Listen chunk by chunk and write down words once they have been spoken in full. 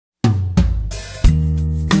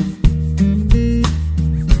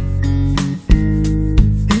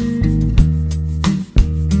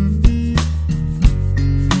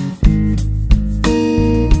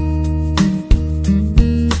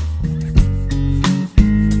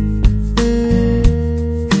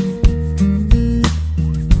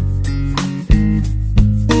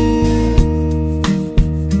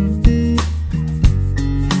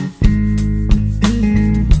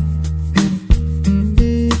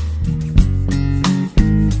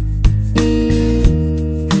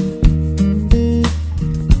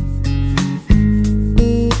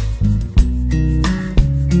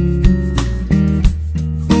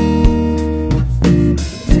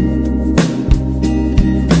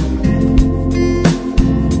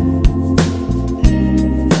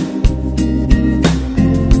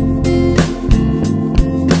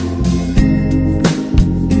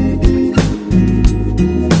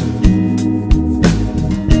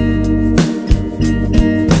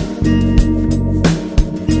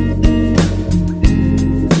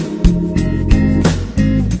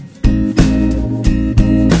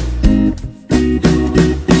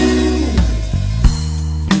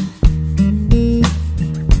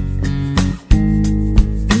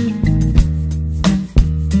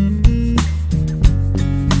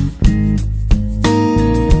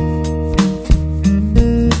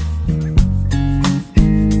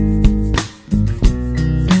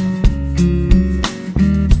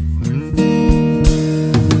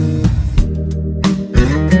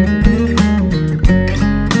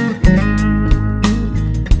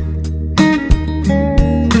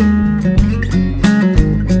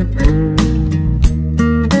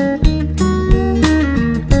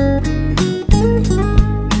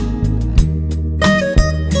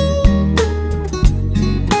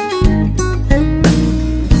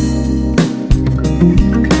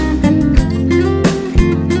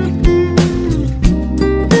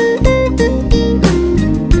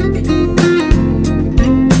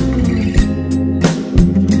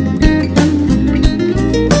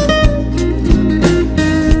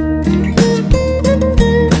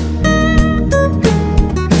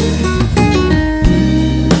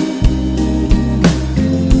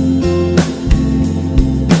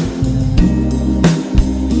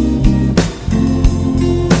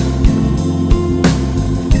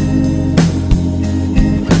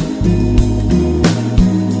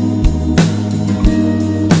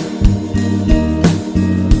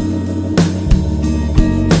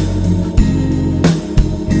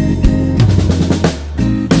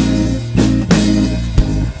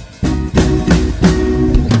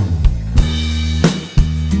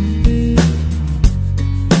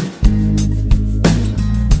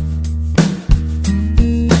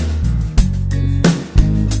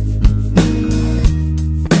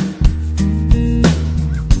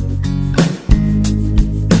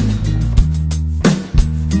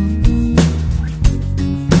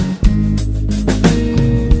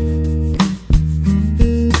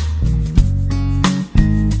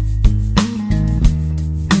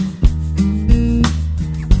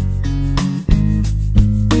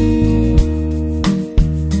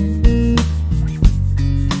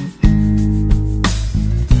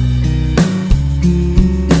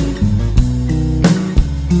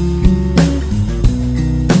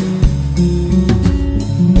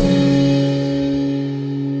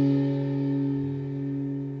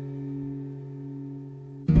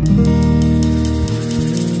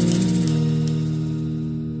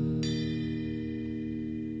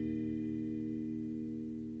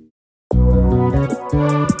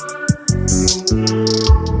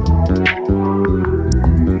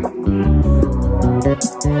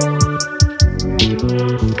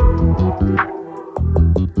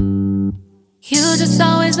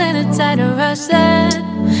tight to rush that.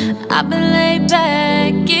 I've been laid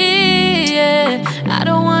back, yeah. I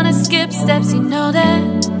don't wanna skip steps, you know that.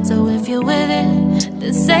 So if you're with it,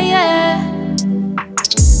 then say yeah.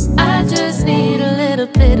 I just need a little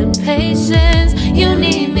bit of patience. You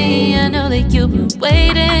need me, I know that you've been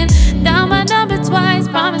waiting. Down my number twice,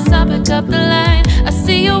 promise I'll pick up the line. I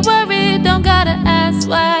see you worried, don't gotta ask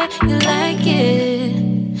why. You like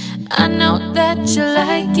it, I know that you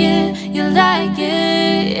like it. You like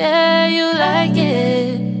it, yeah, you like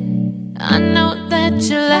it. I know that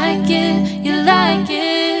you like it, you like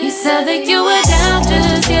it. You said that you were down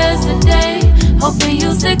just yesterday, hoping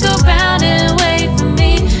you'll stick around and wait for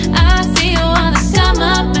me. I see you wanna come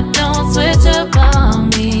up, but don't switch up on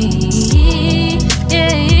me.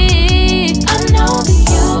 Yeah, I know that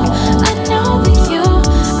you, I know that you,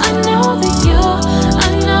 I know that you, I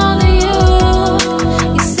know that you.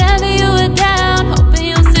 You said that you were down, hoping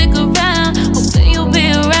you'll stick around, hoping you'll be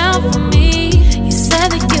around for me. You said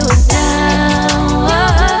that you were down,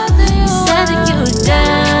 you said that you were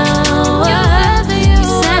down, you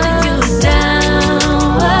said that you were down,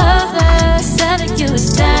 you said that you were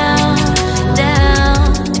down, down.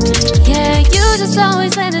 Yeah, you just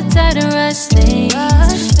always been the type to rush things.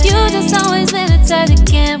 You just always been the type that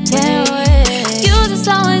can't wait. You just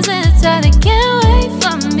always been the type that can't wait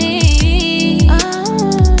for me.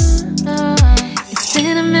 It's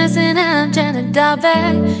been a mess and I'm trying to dial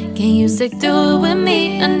back. Can you stick through it with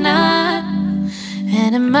me or not?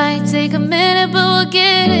 And it might take a minute, but we'll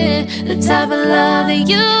get it. The type of love that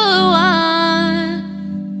you want,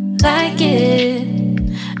 like it.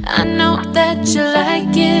 I know that you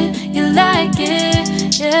like it, you like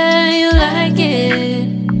it, yeah, you like it.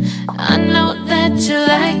 I know that you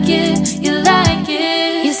like it, you like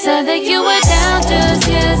it. You said that you were down just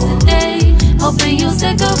yesterday, hoping you'll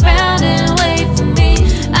stick around and wait for me.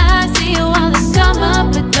 I see you wanna come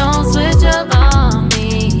up, but don't switch up on me.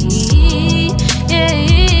 Yeah,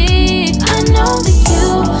 I know that you,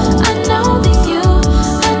 I know that you,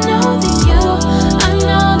 I know that you, I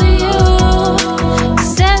know that you. You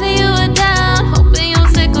said that you were down, hoping you'll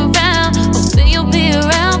stick around, hoping you'll be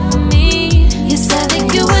around for me. You said that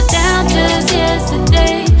you were down just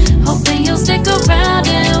yesterday, hoping you'll stick around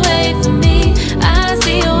and wait for me. I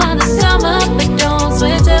see you wanna come up, but don't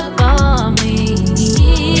switch up on me.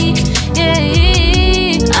 Yeah,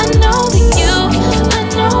 I know that you, I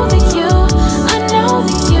know that you, I know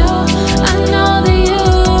that you, I know that you.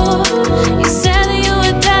 You said that you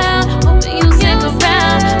were down, hoping you'll stick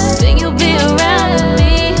around, hoping you'll be around with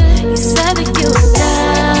me. You said that you were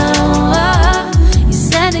down, you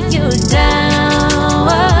said that you were down,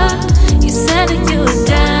 you said that you were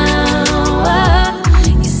down,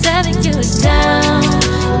 you said that you were down,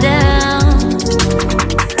 down.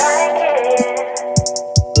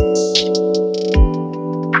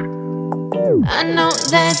 I know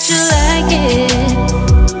that you like it.